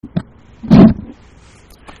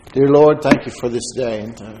Dear Lord, thank you for this day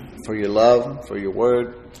and for your love, for your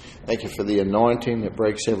word. Thank you for the anointing that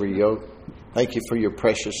breaks every yoke. Thank you for your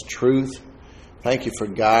precious truth. Thank you for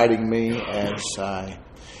guiding me as I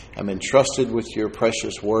am entrusted with your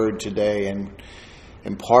precious word today and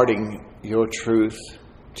imparting your truth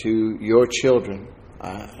to your children.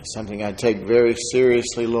 Something I take very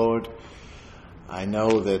seriously, Lord. I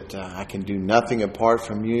know that I can do nothing apart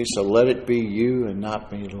from you, so let it be you and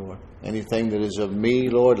not me, Lord. Anything that is of me,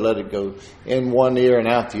 Lord, let it go in one ear and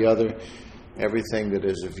out the other. Everything that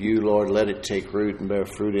is of you, Lord, let it take root and bear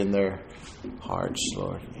fruit in their hearts,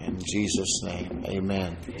 Lord. In Jesus' name,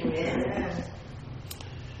 amen. Amen.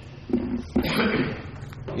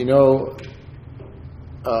 You know,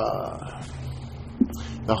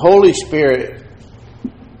 the Holy Spirit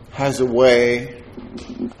has a way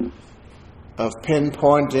of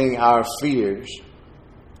pinpointing our fears.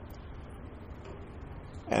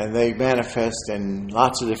 And they manifest in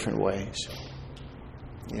lots of different ways.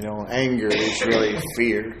 You know, anger is really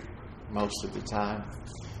fear most of the time.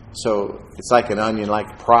 So it's like an onion,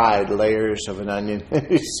 like pride, layers of an onion.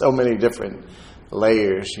 So many different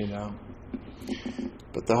layers, you know.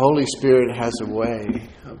 But the Holy Spirit has a way,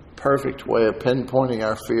 a perfect way of pinpointing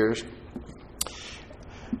our fears.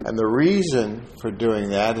 And the reason for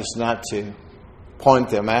doing that is not to point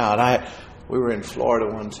them out. We were in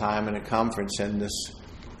Florida one time in a conference, and this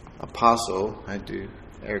apostle, I do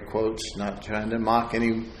air quotes, not trying to mock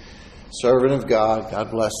any servant of God,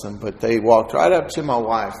 God bless them, but they walked right up to my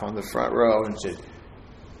wife on the front row and said,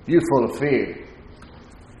 "You full of fear,"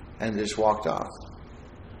 and just walked off.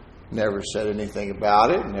 Never said anything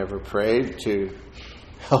about it, never prayed to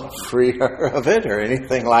help free her of it or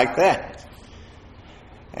anything like that.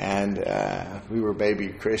 And we were baby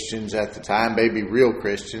Christians at the time, baby real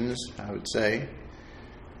Christians, I would say.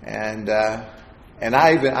 And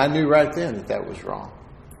I knew right then that was wrong.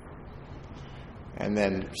 And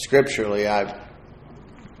then scripturally, I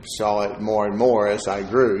saw it more and more as I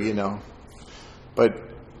grew, you know. But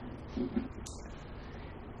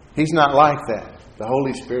He's not like that. The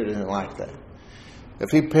Holy Spirit isn't like that.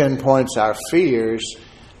 If He pinpoints our fears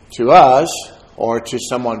to us or to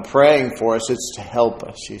someone praying for us, it's to help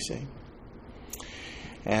us, you see.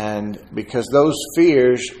 And because those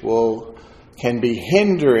fears can be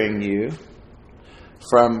hindering you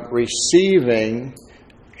from receiving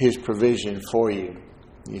His provision for you,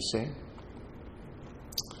 you see.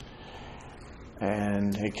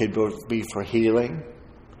 And it could be for healing.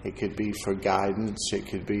 It could be for guidance. It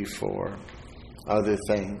could be for other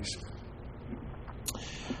things.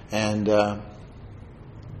 And,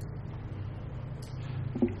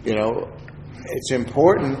 you know, it's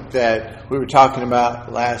important that we were talking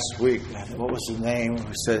about last week. What was the name?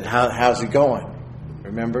 We said, how's it going?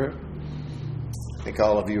 Remember? I think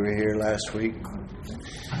all of you were here last week.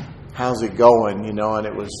 How's it going? You know, and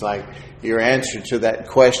it was like your answer to that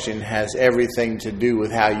question has everything to do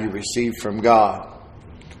with how you receive from God.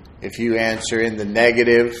 If you answer in the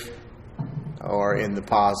negative or in the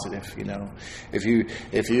positive, you know. If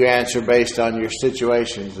you answer based on your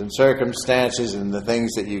situations and circumstances and the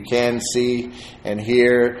things that you can see and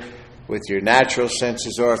hear with your natural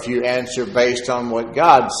senses, or if you answer based on what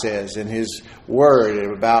God says in His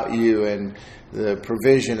Word about you and the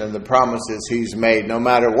provision and the promises He's made, no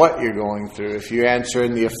matter what you're going through. If you answer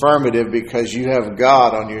in the affirmative because you have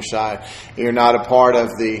God on your side, you're not a part of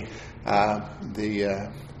the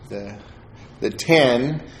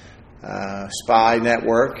 10 spy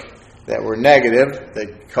network that were negative,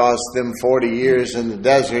 that cost them 40 years in the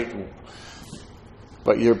desert,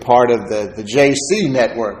 but you're part of the JC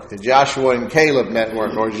network, the Joshua and Caleb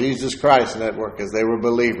network, or Jesus Christ network, because they were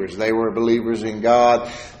believers. They were believers in God.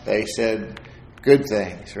 They said good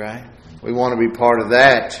things, right? We want to be part of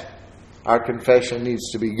that. Our confession needs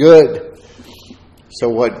to be good. So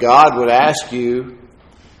what God would ask you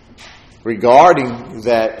regarding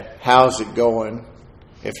that, how's it going,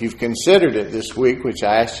 if you've considered it this week, which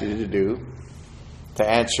I asked you to do, to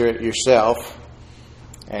answer it yourself,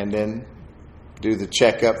 and then do the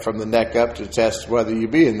checkup from the neck up to test whether you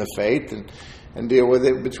be in the faith and deal with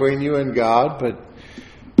it between you and God. But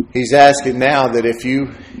He's asking now that if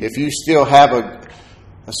you still have a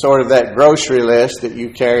sort of that grocery list that you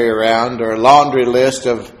carry around, or a laundry list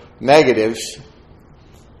of negatives,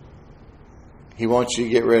 He wants you to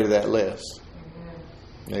get rid of that list.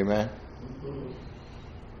 Amen.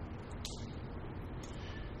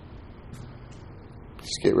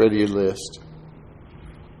 Just get rid of your list.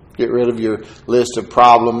 Get rid of your list of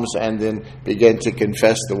problems and then begin to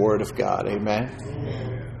confess the Word of God. Amen.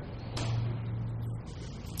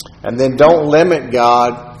 And then don't limit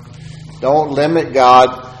God. Don't limit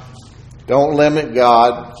God Don't limit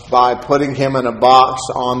God by putting Him in a box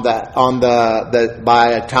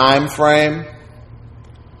by a time frame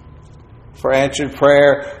for answered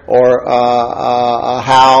prayer or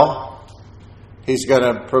how He's going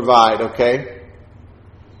to provide. Okay,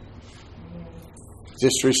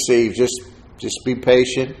 just receive. Just be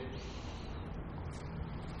patient.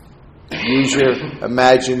 Use your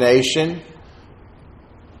imagination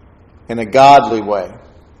in a godly way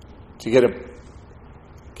to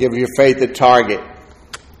give your faith a target.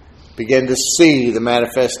 Begin to see the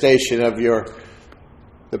manifestation of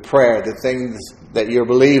the prayer, the things that you're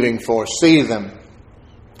believing for. See them.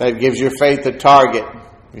 That gives your faith a target.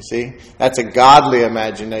 You see? That's a godly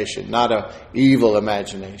imagination, not an evil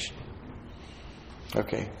imagination.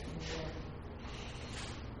 Okay.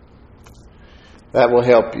 That will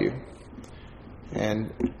help you.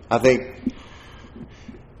 And I think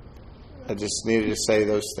I just needed to say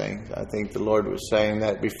those things. I think the Lord was saying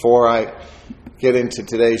that before I get into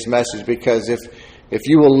today's message, because if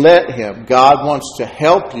you will let Him, God wants to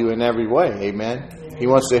help you in every way. Amen. He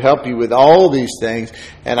wants to help you with all these things.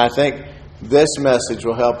 And I think this message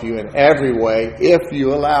will help you in every way if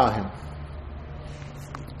you allow Him.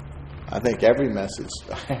 I think every message.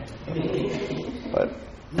 But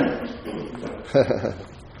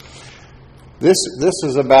This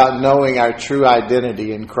is about knowing our true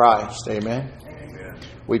identity in Christ. Amen? Amen.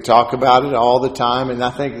 We talk about it all the time, and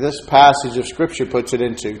I think this passage of Scripture puts it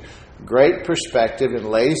into great perspective and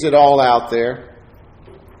lays it all out there.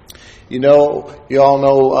 You all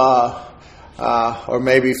know, or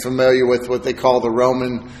maybe familiar with what they call the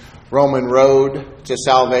Roman road to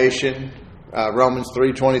salvation. Romans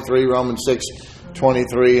 3:23, Romans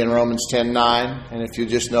 6:23, and Romans 10:9. And if you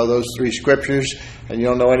just know those three scriptures and you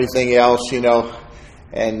don't know anything else, and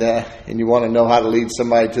you want to know how to lead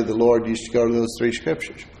somebody to the Lord, you should go to those three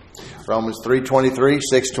scriptures. Romans 3:23,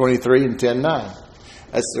 6:23, and 10:9.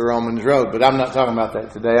 That's the Romans road. But I'm not talking about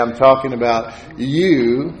that today. I'm talking about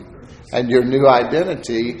you and your new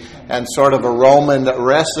identity and sort of a Roman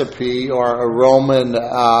recipe or a Roman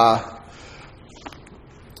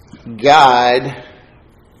guide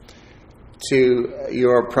to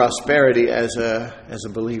your prosperity as a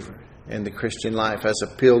believer in the Christian life, as a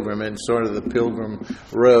pilgrim, and sort of the pilgrim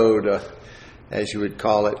road, as you would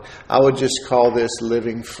call it. I would just call this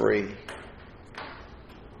living free.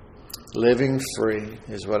 Living free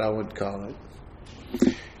is what I would call it.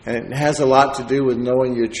 And it has a lot to do with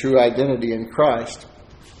knowing your true identity in Christ.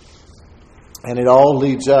 And it all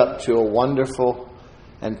leads up to a wonderful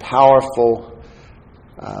and powerful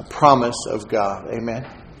promise of God. Amen.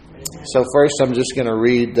 So first I'm just going to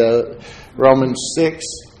read Romans 6,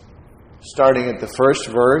 starting at the first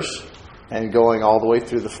verse and going all the way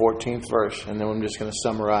through the 14th verse. And then I'm just going to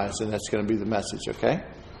summarize, and that's going to be the message, okay?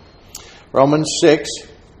 Romans 6,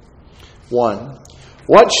 1.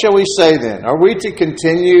 What shall we say then? Are we to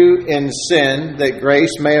continue in sin that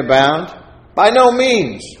grace may abound? By no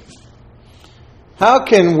means. How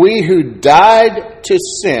can we who died to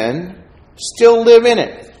sin still live in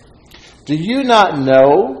it? Do you not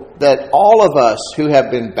know that all of us who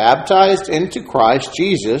have been baptized into Christ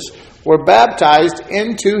Jesus were baptized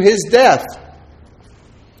into His death?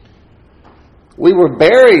 We were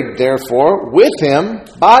buried, therefore, with Him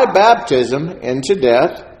by baptism into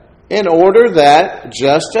death, in order that,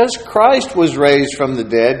 just as Christ was raised from the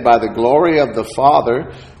dead by the glory of the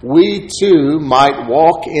Father, we too might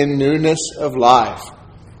walk in newness of life.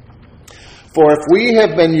 For if we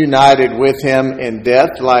have been united with Him in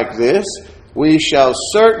death like this, we shall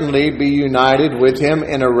certainly be united with Him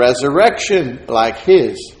in a resurrection like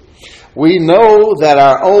His. We know that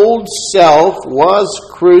our old self was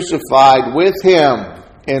crucified with Him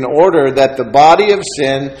in order that the body of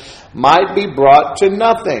sin might be brought to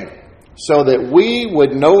nothing, so that we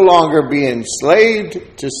would no longer be enslaved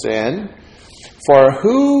to sin.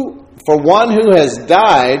 For one who has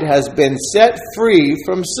died has been set free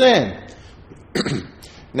from sin.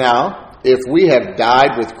 Now, if we have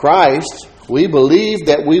died with Christ, we believe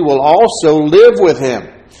that we will also live with Him.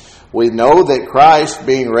 We know that Christ,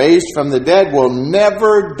 being raised from the dead, will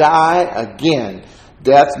never die again.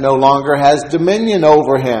 Death no longer has dominion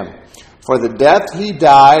over Him. For the death He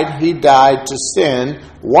died to sin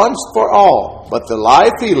once for all. But the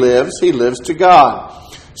life He lives to God.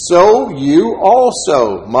 So you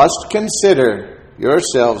also must consider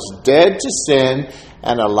yourselves dead to sin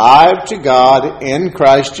and alive to God in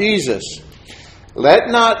Christ Jesus. Let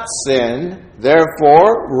not sin,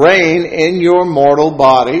 therefore, reign in your mortal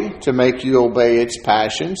body to make you obey its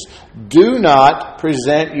passions. Do not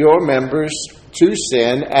present your members to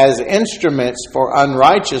sin as instruments for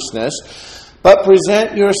unrighteousness, But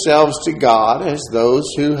present yourselves to God as those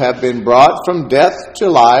who have been brought from death to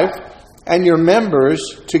life, and your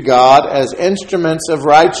members to God as instruments of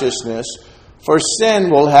righteousness. For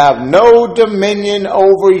sin will have no dominion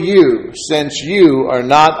over you, since you are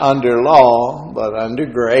not under law, but under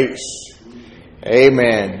grace.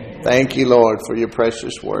 Amen. Thank you, Lord, for your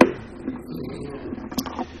precious word.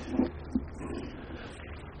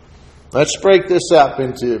 Let's break this up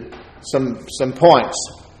into some points.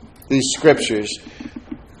 These scriptures,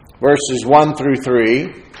 verses 1 through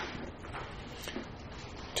 3,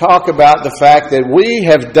 talk about the fact that we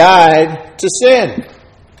have died to sin.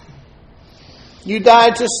 You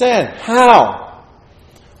died to sin. How?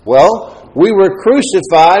 Well, we were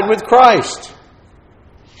crucified with Christ.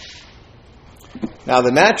 Now,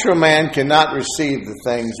 the natural man cannot receive the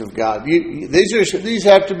things of God. These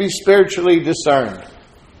have to be spiritually discerned.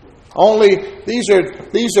 Only these are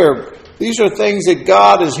things that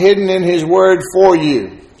God has hidden in His Word for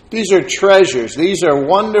you. These are treasures. These are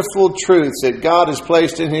wonderful truths that God has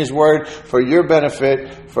placed in His Word for your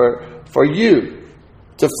benefit, for you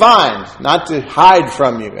to find, not to hide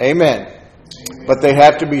from you. Amen. But they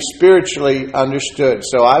have to be spiritually understood.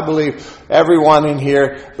 So I believe everyone in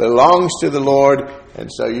here belongs to the Lord, and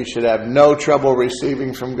so you should have no trouble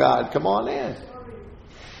receiving from God. Come on in.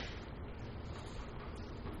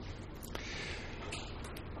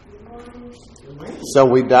 So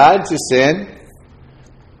we died to sin.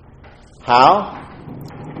 How?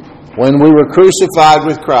 When we were crucified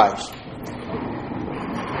with Christ.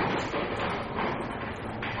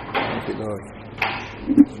 Thank you, Lord.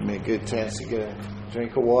 Give me a good chance to get a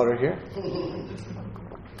drink of water here.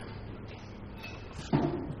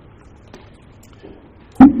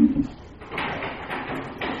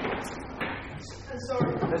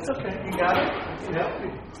 That's okay. You got it. I can help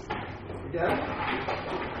you. You got it?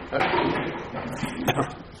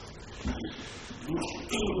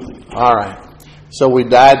 All right. So we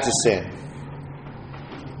died to sin.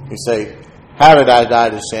 You say, how did I die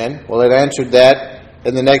to sin? Well, it answered that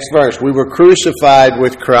in the next verse. We were crucified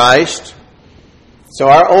with Christ. So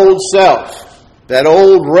our old self, that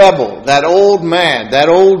old rebel, that old man, that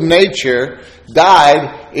old nature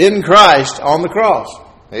died in Christ on the cross.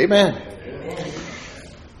 Amen.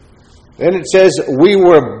 Then it says we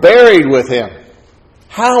were buried with Him.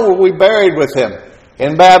 How were we buried with Him?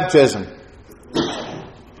 In baptism.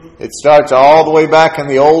 It starts all the way back in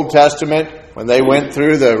the Old Testament when they went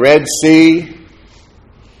through the Red Sea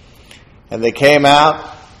and they came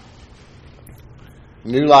out.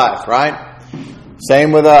 New life, right?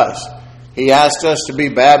 Same with us. He asked us to be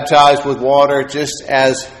baptized with water just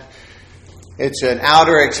as it's an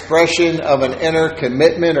outer expression of an inner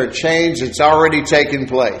commitment or change that's already taken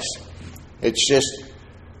place. It's just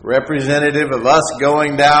representative of us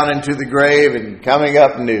going down into the grave and coming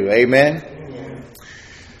up new. Amen?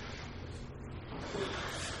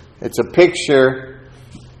 It's a picture,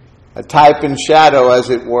 a type and shadow,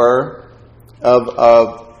 as it were,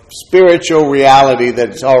 of spiritual reality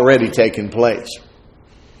that's already taken place.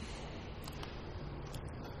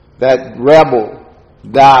 That rebel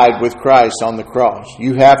died with Christ on the cross.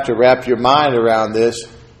 You have to wrap your mind around this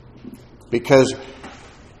because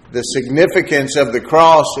the significance of the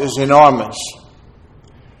cross is enormous.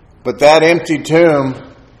 But that empty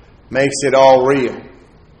tomb makes it all real.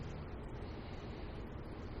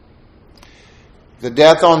 The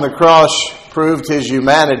death on the cross proved His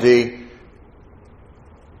humanity.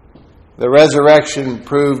 The resurrection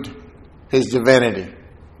proved His divinity.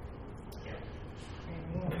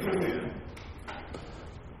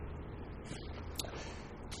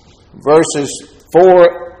 Verses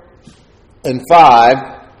 4 and 5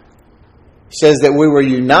 says that we were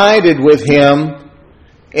united with Him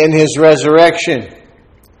in His resurrection.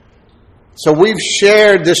 So we've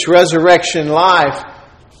shared this resurrection life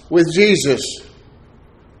with Jesus.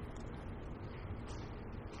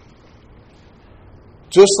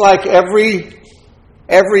 Just like every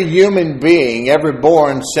human being ever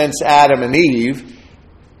born since Adam and Eve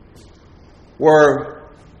were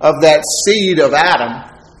of that seed of Adam,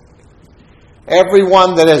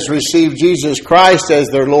 everyone that has received Jesus Christ as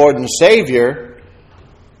their Lord and Savior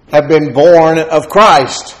have been born of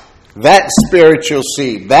Christ. That spiritual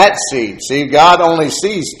seed, that seed. See, God only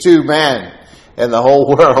sees two men in the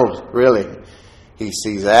whole world, really. He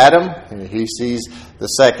sees Adam, and He sees the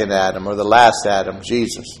second Adam, or the last Adam,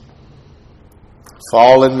 Jesus.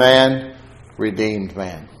 Fallen man, redeemed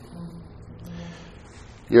man.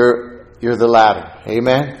 You're the latter.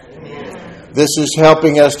 Amen? Amen? This is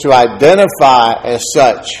helping us to identify as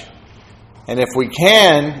such. And if we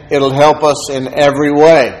can, it'll help us in every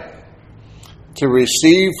way to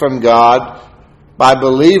receive from God by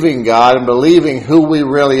believing God and believing who we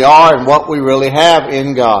really are and what we really have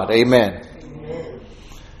in God. Amen.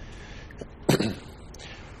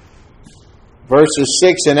 Verses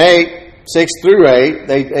 6 through 8,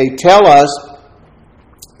 they tell us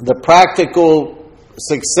the practical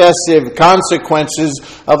successive consequences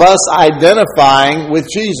of us identifying with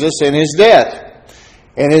Jesus in His death,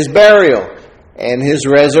 in His burial, and His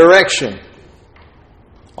resurrection.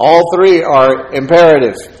 All three are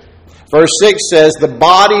imperative. Verse 6 says, the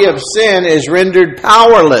body of sin is rendered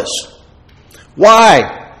powerless.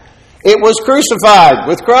 Why? It was crucified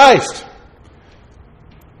with Christ.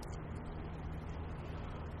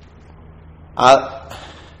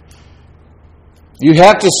 You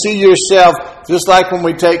have to see yourself, just like when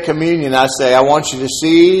we take communion, I say, I want you to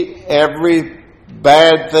see every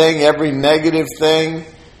bad thing, every negative thing,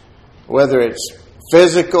 whether it's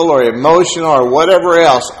physical or emotional or whatever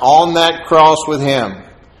else, on that cross with Him.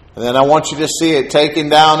 And then I want you to see it taken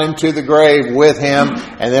down into the grave with Him.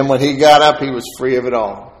 And then when He got up, He was free of it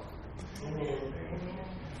all.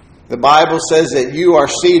 The Bible says that you are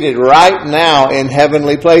seated right now in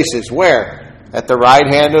heavenly places. Where? At the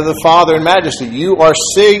right hand of the Father in majesty. You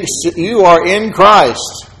are in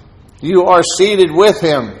Christ. You are seated with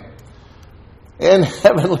Him in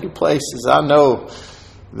heavenly places. I know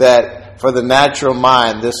that for the natural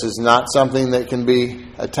mind, this is not something that can be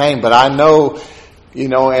attained. But I know,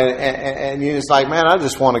 and you're just like, man, I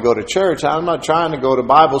just want to go to church. I'm not trying to go to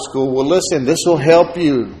Bible school. Well, listen, this will help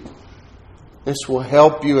you. This will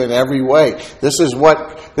help you in every way. This is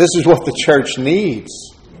what the church needs.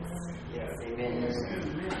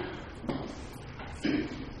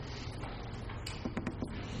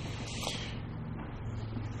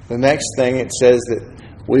 The next thing, it says that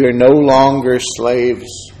we are no longer slaves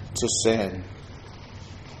to sin.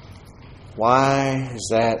 Why is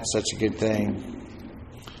that such a good thing?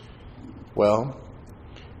 Well,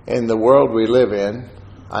 in the world we live in,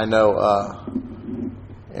 I know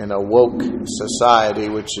in a woke society,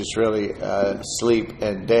 which is really asleep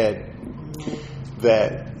and dead,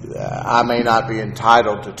 that I may not be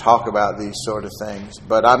entitled to talk about these sort of things.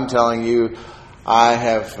 But I'm telling you, I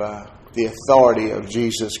have the authority of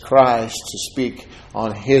Jesus Christ to speak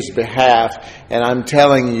on His behalf. And I'm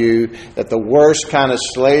telling you that the worst kind of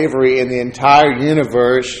slavery in the entire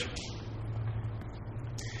universe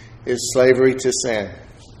is slavery to sin.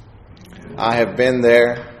 I have been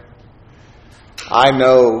there. I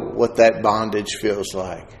know what that bondage feels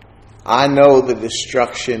like. I know the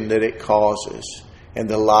destruction that it causes in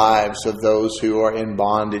the lives of those who are in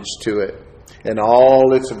bondage to it in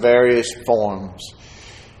all its various forms.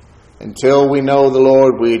 Until we know the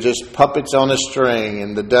Lord, we're just puppets on a string,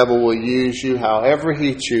 and the devil will use you however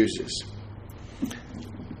he chooses.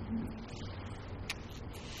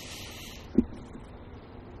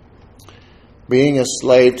 Being a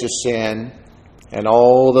slave to sin and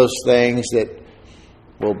all those things that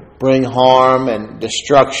will bring harm and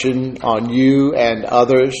destruction on you and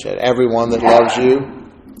others and everyone that loves you,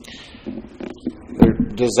 they're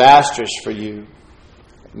disastrous for you,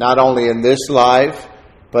 not only in this life,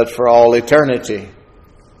 but for all eternity.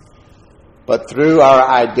 But through our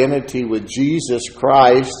identity with Jesus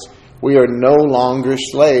Christ, we are no longer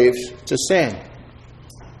slaves to sin.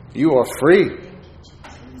 You are free.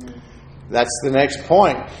 That's the next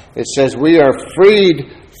point. It says we are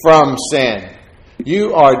freed from sin.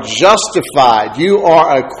 You are justified. You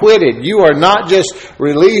are acquitted. You are not just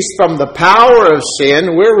released from the power of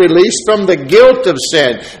sin. We're released from the guilt of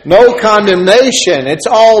sin. No condemnation. It's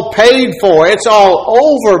all paid for. It's all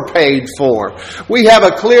overpaid for. We have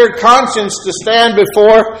a clear conscience to stand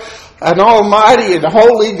before an almighty and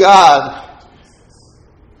holy God,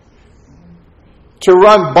 to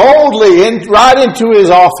run boldly right into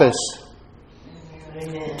His office,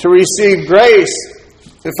 to receive grace,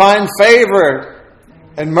 to find favor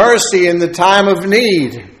and mercy in the time of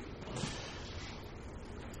need.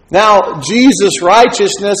 Now, Jesus'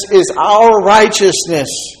 righteousness is our righteousness,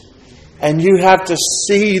 and you have to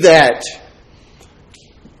see that.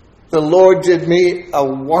 The Lord did me a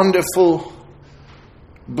wonderful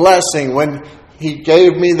blessing when He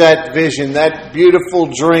gave me that vision, that beautiful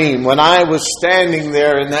dream, when I was standing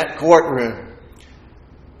there in that courtroom,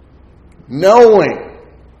 knowing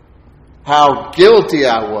how guilty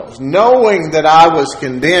I was, knowing that I was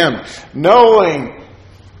condemned, knowing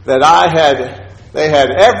that they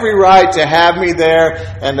had every right to have me there,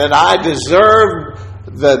 and that I deserved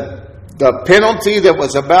the penalty that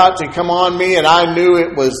was about to come on me, and I knew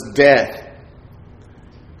it was death.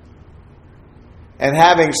 And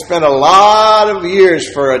having spent a lot of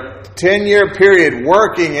years for a 10-year period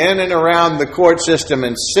working in and around the court system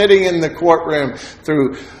and sitting in the courtroom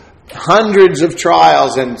through hundreds of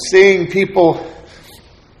trials and seeing people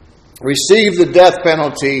receive the death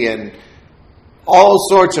penalty and all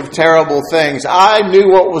sorts of terrible things, I knew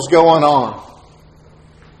what was going on.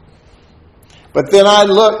 But then I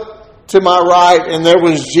looked to my right and there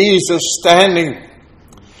was Jesus standing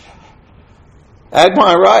at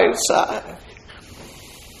my right side.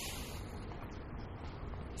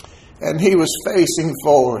 And he was facing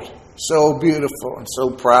forward, so beautiful and so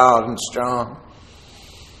proud and strong.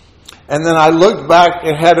 And then I looked back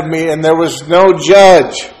ahead of me and there was no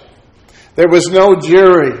judge. There was no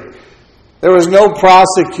jury. There was no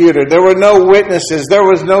prosecutor. There were no witnesses. There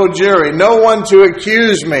was no jury. No one to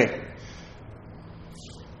accuse me.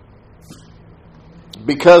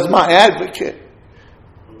 Because my advocate,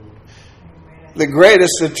 the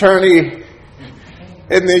greatest attorney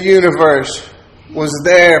in the universe, was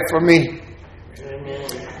there for me.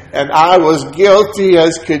 And I was guilty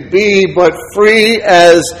as could be, but free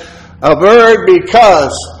as a bird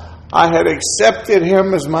because I had accepted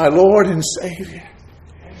him as my Lord and Savior.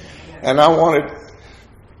 And I wanted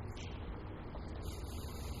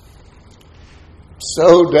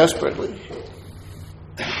so desperately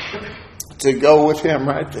to go with him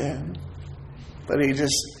right then. But he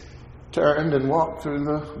just turned and walked through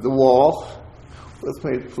the wall with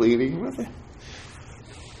me, pleading with him.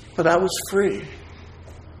 But I was free.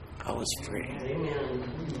 I was free.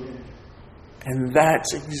 Amen. And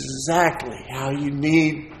that's exactly how you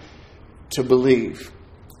need to believe.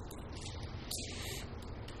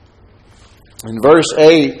 In verse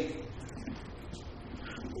 8,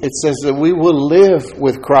 it says that we will live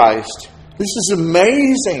with Christ. This is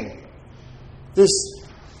amazing. This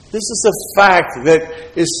is a fact that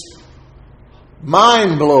is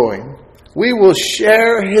mind-blowing. We will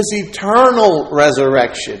share his eternal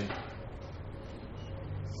resurrection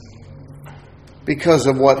because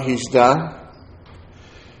of what he's done.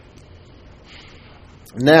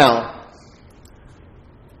 Now,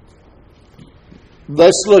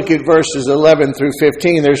 let's look at verses 11 through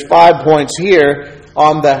 15. There's 5 points here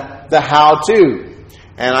on the how-to.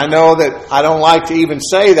 And I know that I don't like to even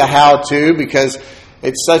say the how-to because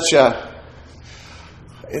it's such a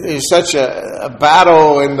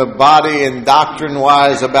battle in the body and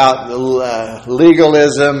doctrine-wise about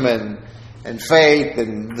legalism and faith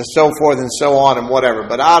and so forth and so on and whatever.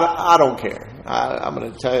 But I don't care. I'm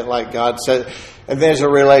going to tell you like God said. And there's a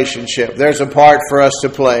relationship. There's a part for us to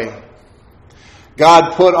play.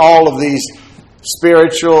 God put all of these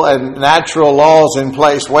spiritual and natural laws in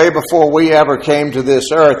place way before we ever came to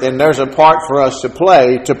this earth. And there's a part for us to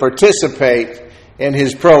play to participate in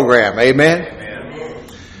his program. Amen? Amen.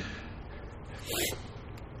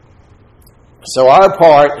 So our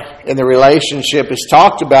part in the relationship is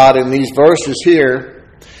talked about in these verses here.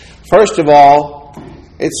 First of all,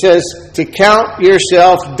 it says to count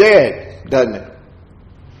yourself dead, doesn't it?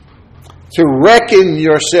 To reckon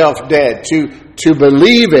yourself dead, to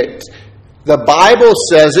believe it. The Bible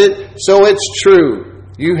says it, so it's true.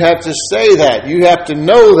 You have to say that. You have to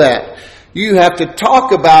know that. You have to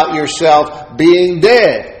talk about yourself being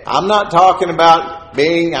dead. I'm not talking about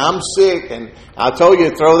I'm sick, and I told you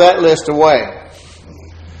to throw that list away.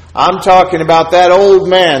 I'm talking about that old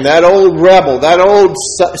man, that old rebel, that old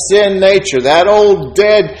sin nature, that old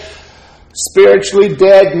dead, spiritually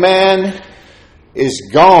dead man is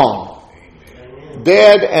gone.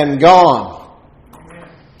 Dead and gone.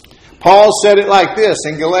 Paul said it like this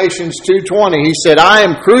in Galatians 2:20. He said, I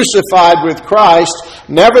am crucified with Christ,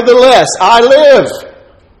 nevertheless I live.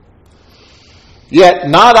 Yet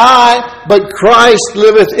not I, but Christ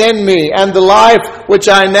liveth in me. And the life which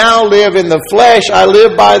I now live in the flesh, I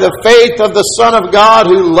live by the faith of the Son of God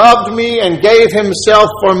who loved me and gave himself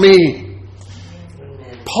for me.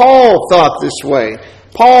 Paul thought this way.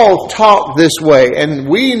 Paul talked this way. And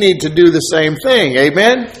we need to do the same thing.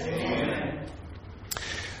 Amen? Amen.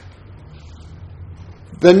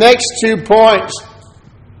 The next 2 points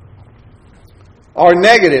are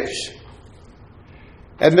negatives.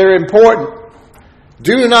 And they're important.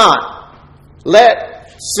 Do not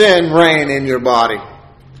let sin reign in your body.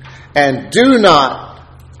 And do not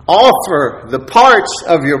offer the parts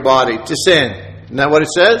of your body to sin. Isn't that what it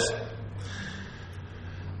says?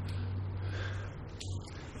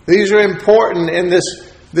 These are important in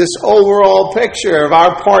this overall picture of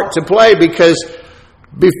our part to play, because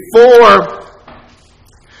before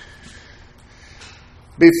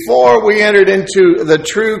we entered into the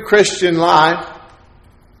true Christian life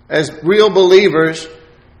as real believers,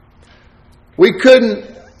 we couldn't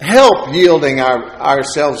help yielding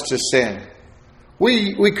ourselves to sin.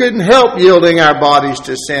 We couldn't help yielding our bodies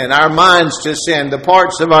to sin, our minds to sin, the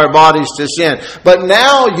parts of our bodies to sin. But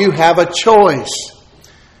now you have a choice.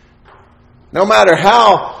 No matter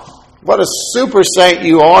what a super saint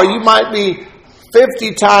you are, you might be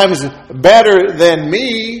 50 times better than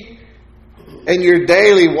me in your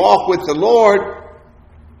daily walk with the Lord,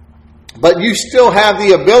 but you still have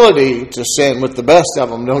the ability to sin with the best of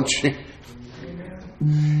them, don't you?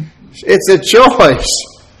 It's a choice.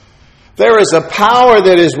 There is a power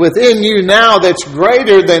that is within you now that's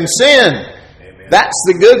greater than sin. Amen. That's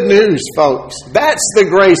the good news, folks. That's the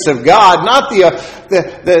grace of God, not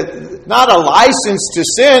not a license to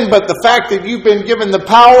sin, but the fact that you've been given the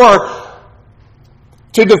power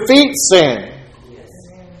to defeat sin.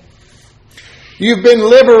 You've been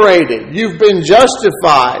liberated. You've been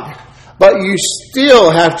justified. But you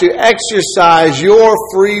still have to exercise your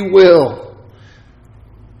free will.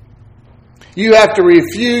 You have to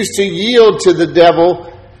refuse to yield to the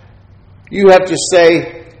devil. You have to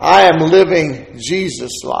say, I am living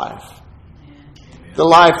Jesus' life. The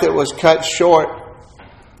life that was cut short.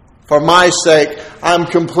 For my sake, I'm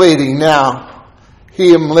completing now.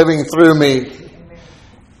 He am living through me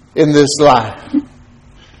in this life.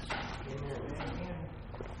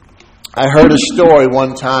 I heard a story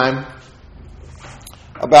one time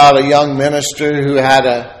about a young minister who had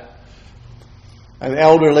an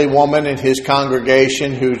elderly woman in his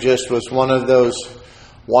congregation who just was one of those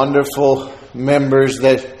wonderful members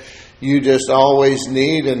that you just always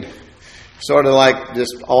need, and sort of like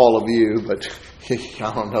just all of you, but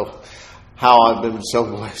I don't know how I've been so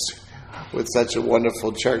blessed with such a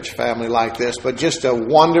wonderful church family like this, but just a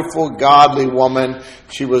wonderful, godly woman.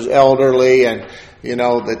 She was elderly and,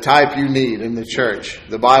 the type you need in the church.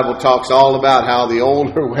 The Bible talks all about how the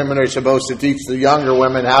older women are supposed to teach the younger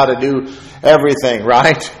women how to do everything,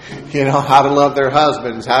 right? How to love their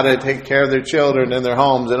husbands, how to take care of their children and their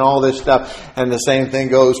homes and all this stuff. And the same thing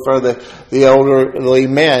goes for the elderly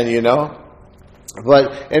men,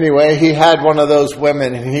 But anyway, he had one of those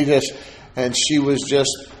women, and she was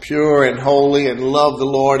just pure and holy and loved the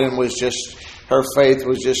Lord, and her faith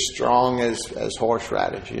was just strong as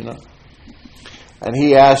horseradish, And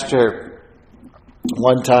he asked her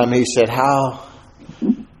one time, he said, How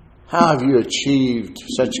have you achieved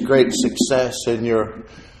such great success in your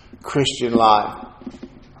Christian life?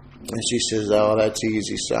 And she says, oh, that's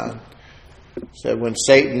easy, son. He said, when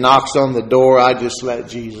Satan knocks on the door, I just let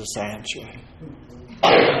Jesus answer.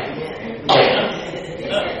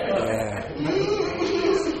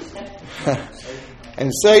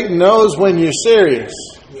 And Satan knows when you're serious.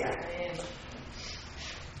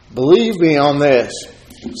 Believe me on this.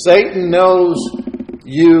 Satan knows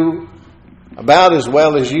you about as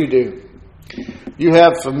well as you do. You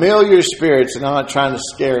have familiar spirits, and I'm not trying to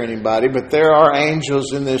scare anybody, but there are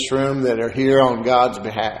angels in this room that are here on God's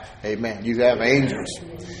behalf. Amen. You have angels.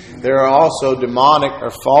 There are also demonic or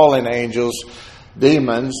fallen angels,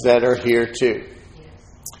 demons that are here too.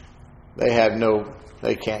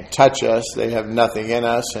 They can't touch us. They have nothing in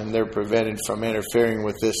us, and they're prevented from interfering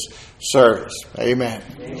with this service. Amen.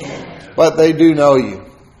 Amen. But they do know you.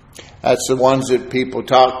 That's the ones that people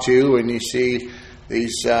talk to, and you see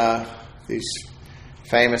these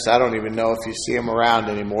famous, I don't even know if you see them around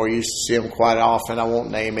anymore. You used to see them quite often. I won't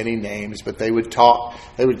name any names, but they would call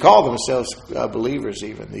themselves believers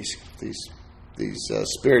even, these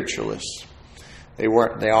spiritualists. They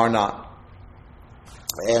are not.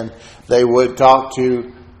 And they would talk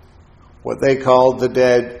to what they called the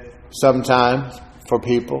dead sometimes for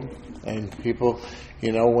people. And people,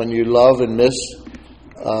 when you love and miss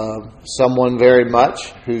someone very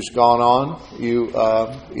much who's gone on,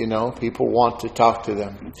 people want to talk to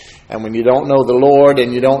them. And when you don't know the Lord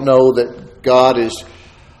and you don't know that God is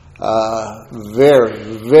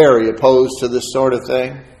very, very opposed to this sort of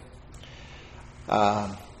thing,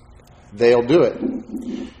 they'll do it.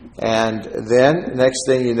 And then, next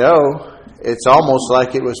thing you know, it's almost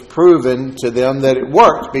like it was proven to them that it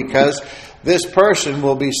worked, because this person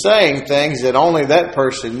will be saying things that only that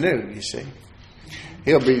person knew, you see.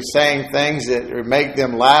 He'll be saying things that make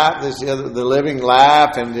them laugh, the living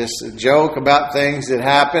laugh, and just joke about things that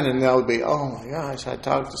happen, and they'll be, oh my gosh, I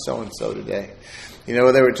talked to so-and-so today. You know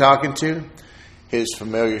what they were talking to? His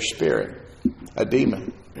familiar spirit, a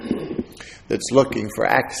demon that's looking for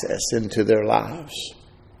access into their lives.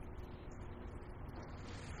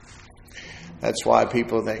 That's why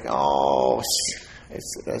people think, oh,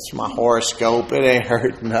 that's my horoscope. It ain't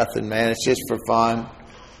hurting nothing, man. It's just for fun.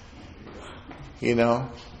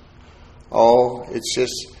 Oh, it's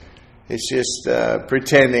just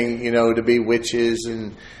pretending, to be witches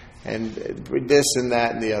and this and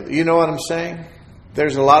that and the other. You know what I'm saying?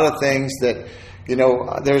 There's a lot of things that,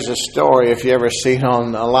 there's a story, if you ever see it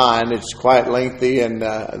online, it's quite lengthy, and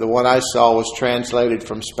the one I saw was translated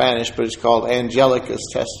from Spanish, but it's called Angelica's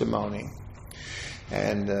Testimony.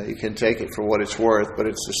 And you can take it for what it's worth, but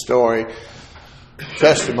it's the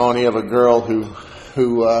testimony of a girl who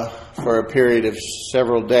for a period of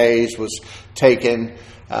several days was taken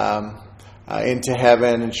into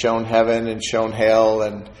heaven and shown hell,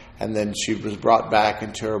 and then she was brought back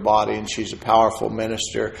into her body, and she's a powerful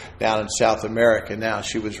minister down in South America now.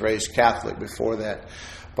 She was raised Catholic before that,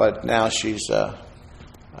 but now she's a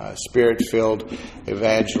Spirit-filled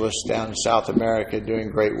evangelist down in South America doing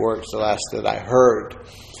great works, the last that I heard.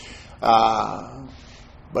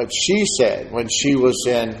 But she said when she was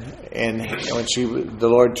the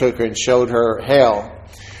Lord took her and showed her hell,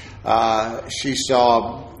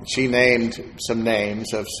 she named some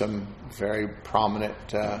names of some very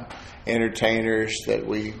prominent entertainers that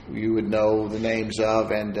you would know the names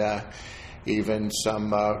of, and even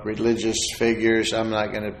some religious figures. I'm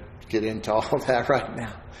not going to get into all of that right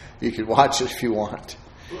now. You could watch it if you want.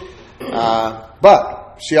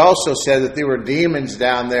 But she also said that there were demons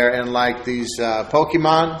down there, and like these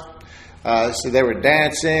Pokemon. So they were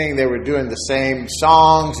dancing, they were doing the same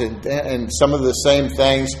songs and some of the same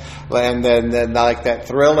things. And then like that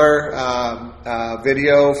Thriller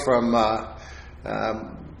video from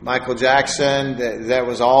Michael Jackson, that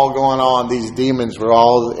was all going on. These demons were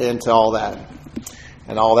all into all that.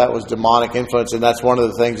 And all that was demonic influence. And that's one of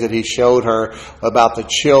the things that he showed her about the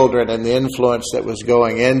children and the influence that was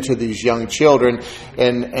going into these young children.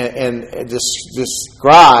 And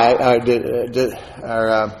describe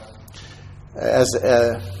as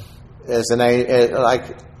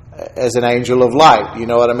an angel of light, you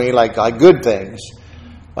know what I mean? Like good things,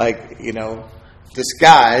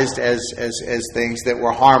 disguised as things that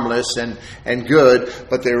were harmless and good,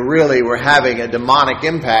 but they really were having a demonic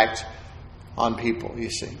impact on people, you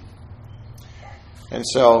see. And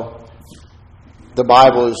so the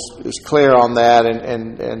Bible is clear on that,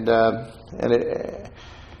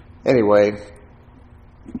 anyway,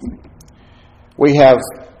 we have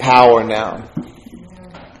power now.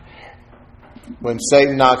 When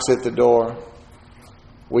Satan knocks at the door,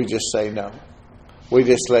 we just say no. We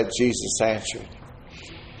just let Jesus answer it.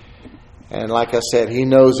 And like I said, He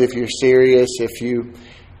knows if you're serious. If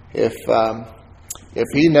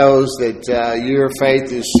He knows that your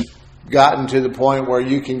faith has gotten to the point where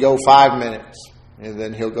you can go 5 minutes, and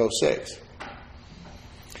then He'll go 6.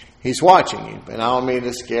 He's watching you, and I don't mean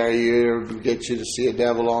to scare you or get you to see a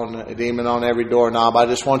demon on every doorknob. I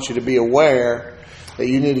just want you to be aware that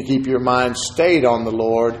you need to keep your mind stayed on the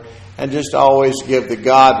Lord and just always give the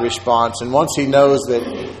God response. And once He knows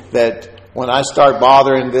that when I start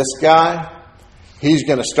bothering this guy, he's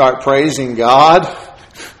going to start praising God,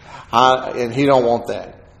 and He don't want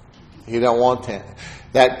that. He don't want that.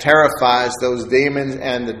 That terrifies those demons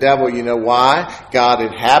and the devil. You know why? God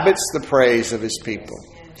inhabits the praise of His people.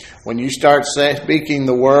 When you start speaking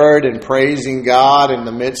the word and praising God in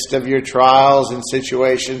the midst of your trials and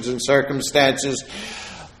situations and circumstances,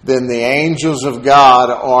 then the angels of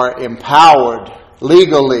God are empowered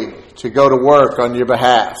legally to go to work on your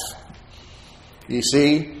behalf. You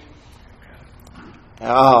see?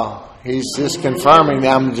 Oh, He's just confirming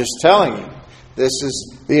that. I'm just telling you. This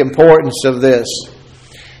is the importance of this.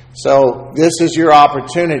 So this is your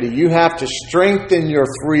opportunity. You have to strengthen your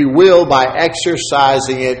free will by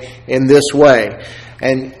exercising it in this way.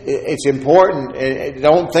 And it's important.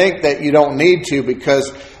 Don't think that you don't need to,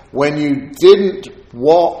 because when you didn't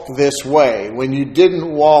walk this way, when you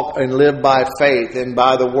didn't walk and live by faith and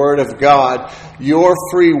by the Word of God, your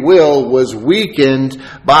free will was weakened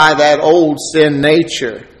by that old sin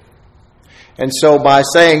nature. And so by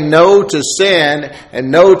saying no to sin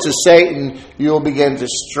and no to Satan, you'll begin to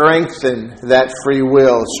strengthen that free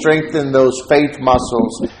will, strengthen those faith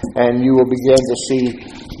muscles, and you will begin to see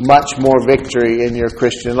much more victory in your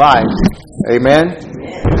Christian life. Amen?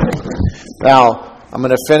 Now, I'm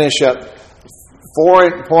going to finish up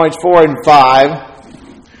points 4 and 5.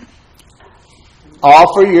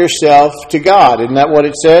 Offer yourself to God. Isn't that what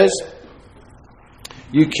it says?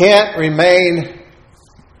 You can't remain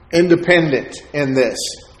independent in this.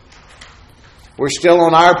 We're still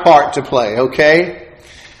on our part to play, okay?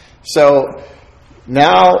 So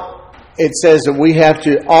now it says that we have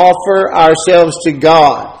to offer ourselves to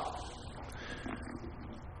God.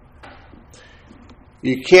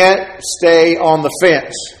 You can't stay on the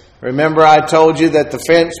fence. Remember, I told you that the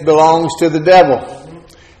fence belongs to the devil.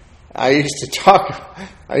 I used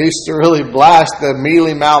to really blast the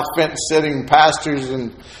mealy-mouthed fence-sitting pastors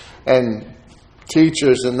and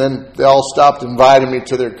teachers, and then they all stopped inviting me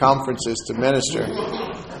to their conferences to minister.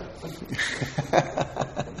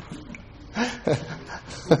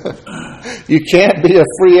 You can't be a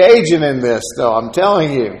free agent in this, though, I'm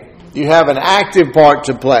telling you. You have an active part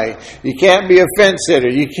to play. You can't be a fence sitter.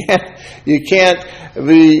 You can't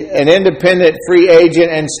be an independent free agent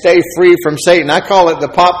and stay free from Satan. I call it the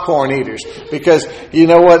popcorn eaters, because you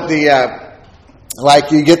know what,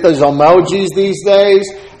 like you get those emojis these days,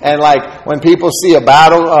 and like when people see a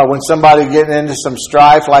battle, when somebody getting into some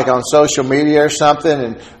strife, like on social media or something,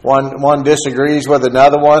 and one disagrees with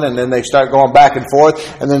another one, and then they start going back and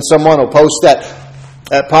forth, and then someone will post that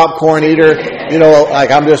popcorn eater,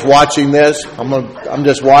 like I'm just watching this. I'm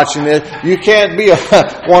just watching this. You can't be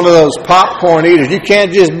one of those popcorn eaters. You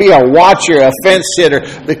can't just be a watcher, a fence sitter,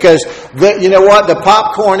 because you know what? The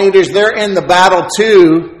popcorn eaters, they're in the battle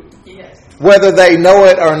too, whether they know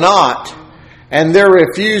it or not. And their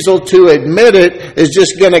refusal to admit it is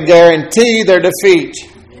just going to guarantee their defeat.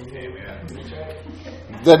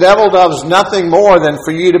 The devil does nothing more than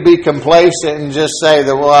for you to be complacent and just say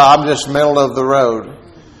that, well, I'm just middle of the road.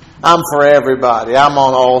 I'm for everybody. I'm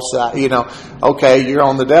on all sides. Okay, you're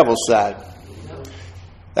on the devil's side.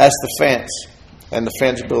 That's the fence. And the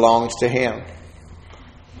fence belongs to him.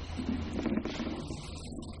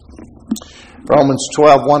 Romans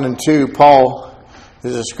 12, 1 and 2, Paul,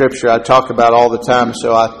 this is a scripture I talk about all the time,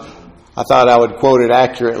 so I thought I would quote it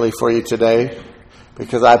accurately for you today,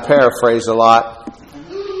 because I paraphrase a lot.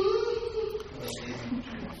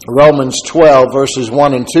 Romans 12, verses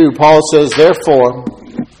 1 and 2, Paul says, therefore,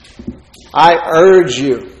 I urge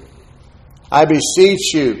you, I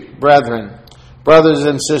beseech you, brethren, brothers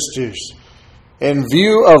and sisters, in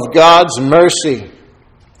view of God's mercy,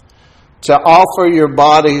 to offer your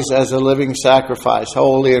bodies as a living sacrifice,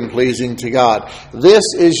 holy and pleasing to God. This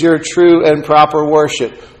is your true and proper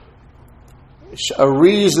worship. A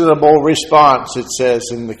reasonable response, it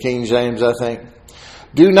says in the King James, I think.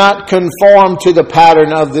 Do not conform to the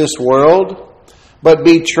pattern of this world, but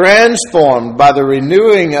be transformed by the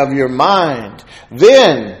renewing of your mind.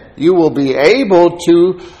 Then you will be able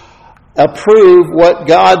to approve what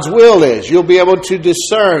God's will is. You'll be able to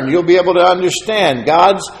discern. You'll be able to understand.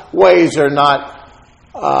 God's ways are not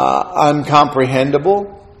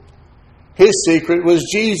uncomprehendable. His secret was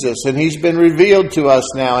Jesus, and He's been revealed to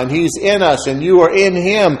us now, and He's in us, and you are in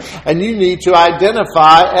Him, and you need to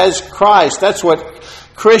identify as Christ. That's what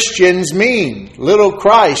Christians mean, little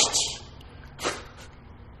Christs.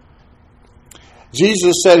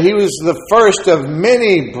 Jesus said He was the first of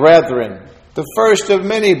many brethren, the first of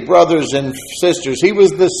many brothers and sisters. He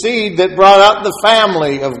was the seed that brought out the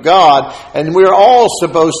family of God, and we're all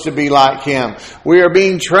supposed to be like Him. We are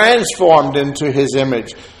being transformed into His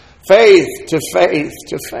image. Faith to faith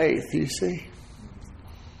to faith, you see.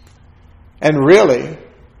 And really,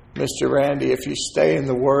 Mr. Randy, if you stay in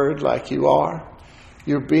the Word like you are,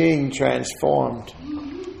 you're being transformed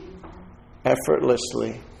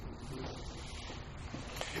effortlessly.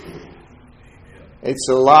 It's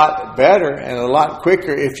a lot better and a lot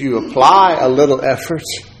quicker if you apply a little effort.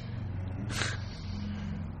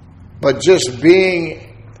 But just being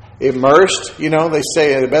immersed, they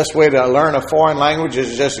say the best way to learn a foreign language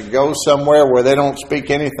is just to go somewhere where they don't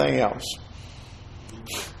speak anything else.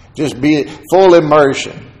 Just be full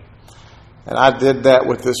immersion. And I did that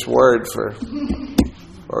with this word for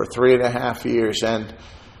 3.5 years, and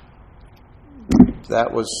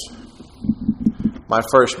that was my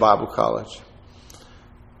first Bible college.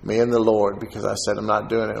 Me and the Lord, because I said, I'm not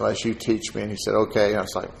doing it unless you teach me. And He said, okay. And I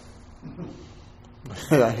was like,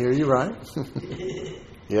 did I hear you right?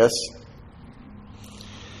 Yes.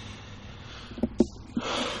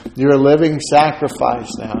 You're a living sacrifice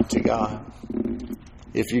now to God,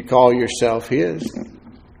 if you call yourself His.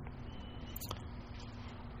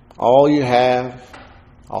 All you have,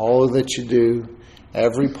 all that you do,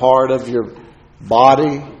 every part of your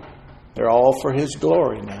body, they're all for His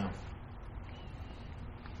glory now.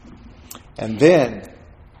 And then,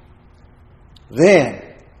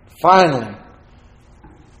 finally,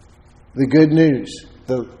 the good news,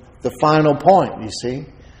 the final point, you see,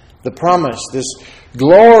 the promise, this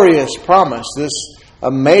glorious promise, this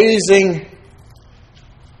amazing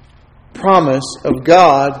promise of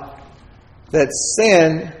God that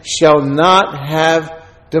sin shall not have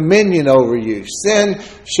dominion over you. Sin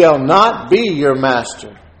shall not be your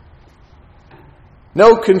master.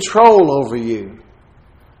 No control over you.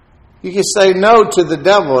 You can say no to the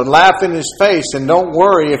devil and laugh in his face, and don't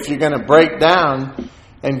worry if you're going to break down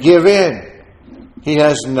and give in. He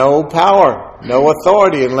has no power, no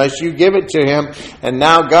authority unless you give it to him. And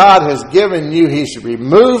now God has given you, He's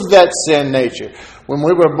removed that sin nature. When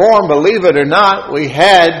we were born, believe it or not, we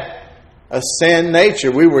had a sin nature.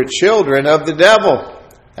 We were children of the devil.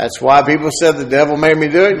 That's why people said the devil made me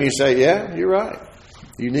do it. And you say, yeah, you're right.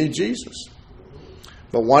 You need Jesus.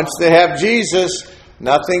 But once they have Jesus,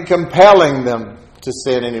 Nothing compelling them to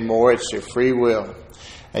sin anymore. It's your free will.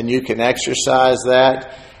 And you can exercise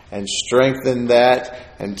that and strengthen that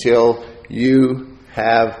until you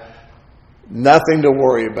have nothing to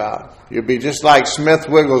worry about. You'll be just like Smith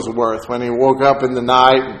Wigglesworth when he woke up in the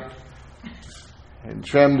night and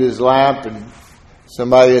trimmed his lamp, and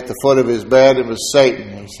somebody at the foot of his bed, it was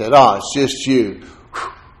Satan. He said, "Oh, it's just you."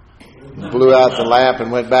 Blew out the lamp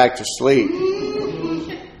and went back to sleep.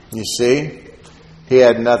 You see? He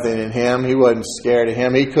had nothing in him. He wasn't scared of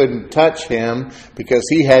him. He couldn't touch him because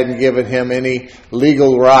he hadn't given him any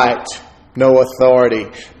legal right, no authority,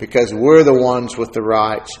 because we're the ones with the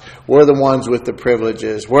rights. We're the ones with the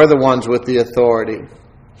privileges. We're the ones with the authority.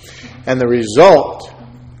 And the result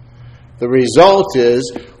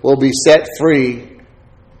is we'll be set free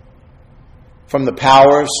from the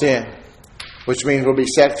power of sin, which means we'll be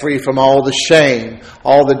set free from all the shame,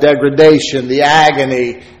 all the degradation, the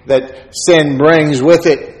agony that sin brings with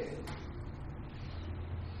it.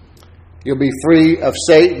 You'll be free of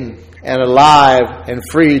Satan and alive and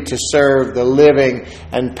free to serve the living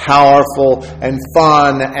and powerful and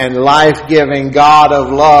fun and life-giving God of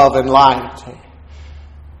love and light.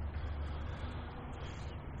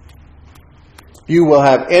 You will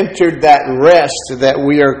have entered that rest that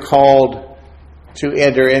we are called to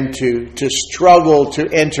enter into, to struggle to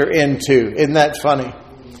enter into. Isn't that funny?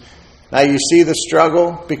 Now you see the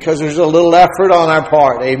struggle because there's a little effort on our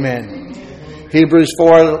part. Amen. Hebrews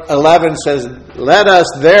 4:11 says, "Let us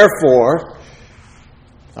therefore,"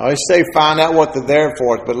 I always say find out what the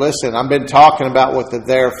therefore is, but listen, I've been talking about what the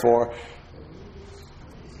therefore.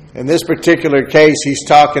 In this particular case, he's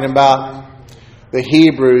talking about the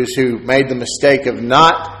Hebrews who made the mistake of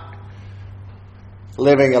not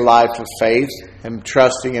living a life of faith and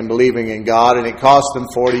trusting and believing in God, and it cost them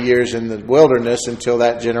 40 years in the wilderness until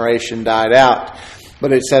that generation died out.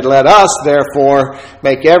 But it said, "Let us, therefore,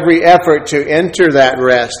 make every effort to enter that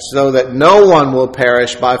rest, so that no one will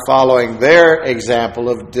perish by following their example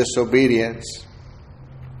of disobedience."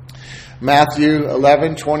 Matthew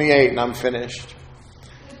 11:28, and I'm finished.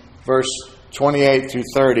 Verse 28 through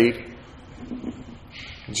 30,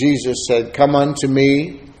 Jesus said, "Come unto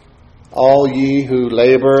me, all ye who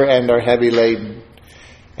labor and are heavy laden,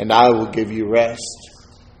 and I will give you rest.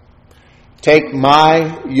 Take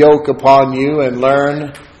my yoke upon you and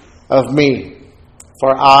learn of me,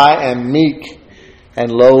 for I am meek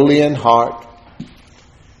and lowly in heart,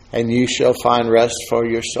 and you shall find rest for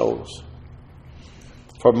your souls.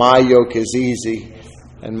 For my yoke is easy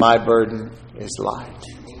and my burden is light."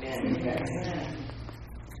 Amen.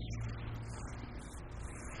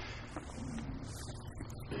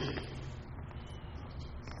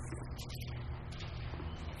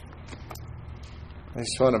 I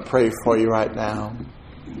just want to pray for you right now.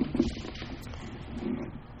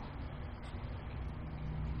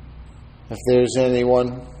 If there's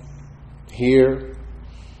anyone here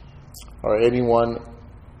or anyone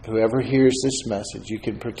who ever hears this message, you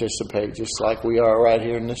can participate just like we are right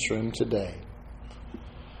here in this room today.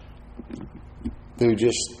 Who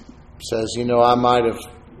just says,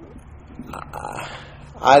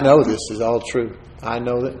 I know this is all true. I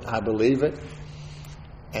know it. I believe it.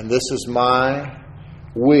 And this is my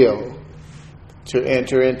will to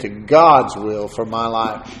enter into God's will for my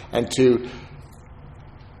life and to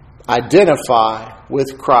identify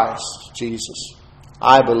with Christ Jesus.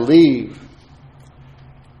 I believe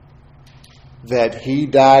that He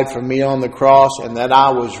died for me on the cross and that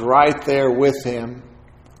I was right there with Him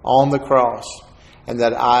on the cross, and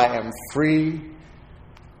that I am free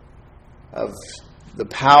of the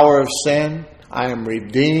power of sin. I am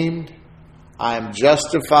redeemed. I am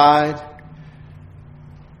justified.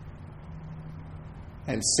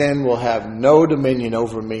 And sin will have no dominion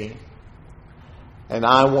over me. And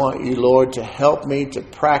I want you, Lord, to help me to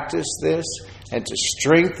practice this and to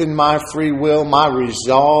strengthen my free will, my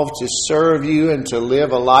resolve to serve you and to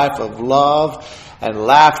live a life of love and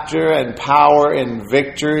laughter and power and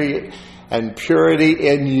victory and purity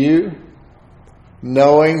in you,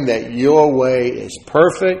 knowing that your way is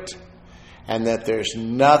perfect and that there's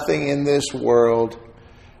nothing in this world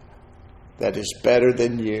that is better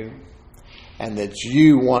than you. And that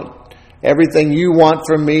you want, everything you want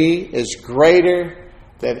from me is greater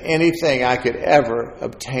than anything I could ever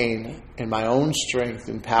obtain in my own strength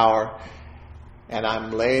and power. And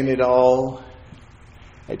I'm laying it all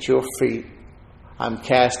at your feet. I'm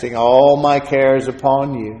casting all my cares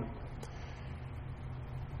upon you.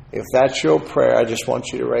 If that's your prayer, I just want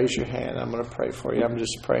you to raise your hand. I'm going to pray for you. I'm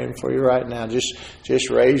just praying for you right now. Just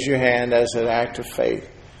raise your hand as an act of faith.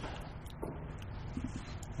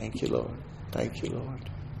 Thank you, Lord. Thank you, Lord.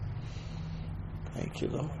 Thank you,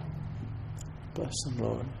 Lord. Bless them,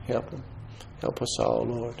 Lord. Help them. Help us all,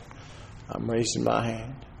 Lord. I'm raising my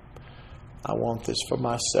hand. I want this for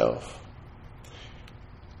myself.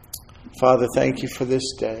 Father, thank you for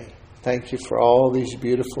this day. Thank you for all these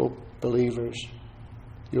beautiful believers,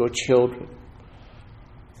 your children.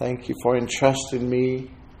 Thank you for entrusting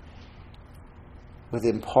me with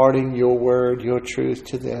imparting your word, your truth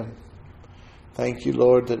to them. Thank you,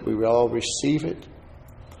 Lord, that we will all receive it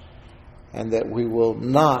and that we will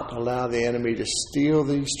not allow the enemy to steal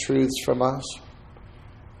these truths from us.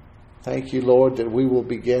 Thank you, Lord, that we will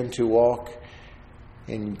begin to walk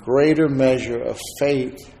in greater measure of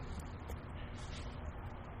faith,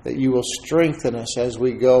 that you will strengthen us as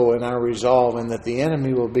we go in our resolve, and that the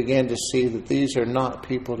enemy will begin to see that these are not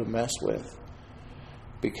people to mess with.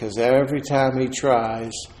 Because every time he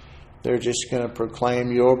tries, they're just going to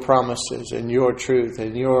proclaim your promises and your truth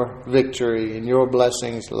and your victory and your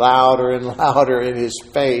blessings louder and louder in his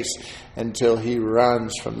face until he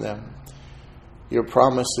runs from them. Your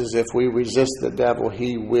promise is if we resist the devil,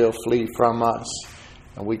 he will flee from us.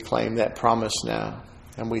 And we claim that promise now.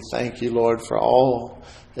 And we thank you, Lord, for all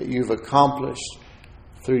that you've accomplished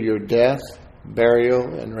through your death,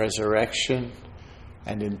 burial, and resurrection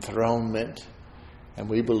and enthronement. And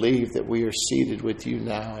we believe that we are seated with you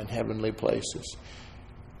now in heavenly places.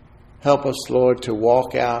 Help us, Lord, to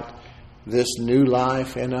walk out this new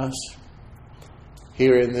life in us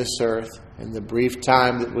here in this earth. In the brief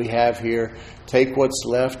time that we have here, take what's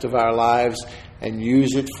left of our lives and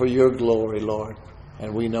use it for your glory, Lord.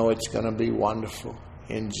 And we know it's going to be wonderful.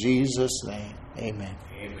 In Jesus' name, amen.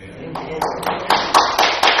 Amen.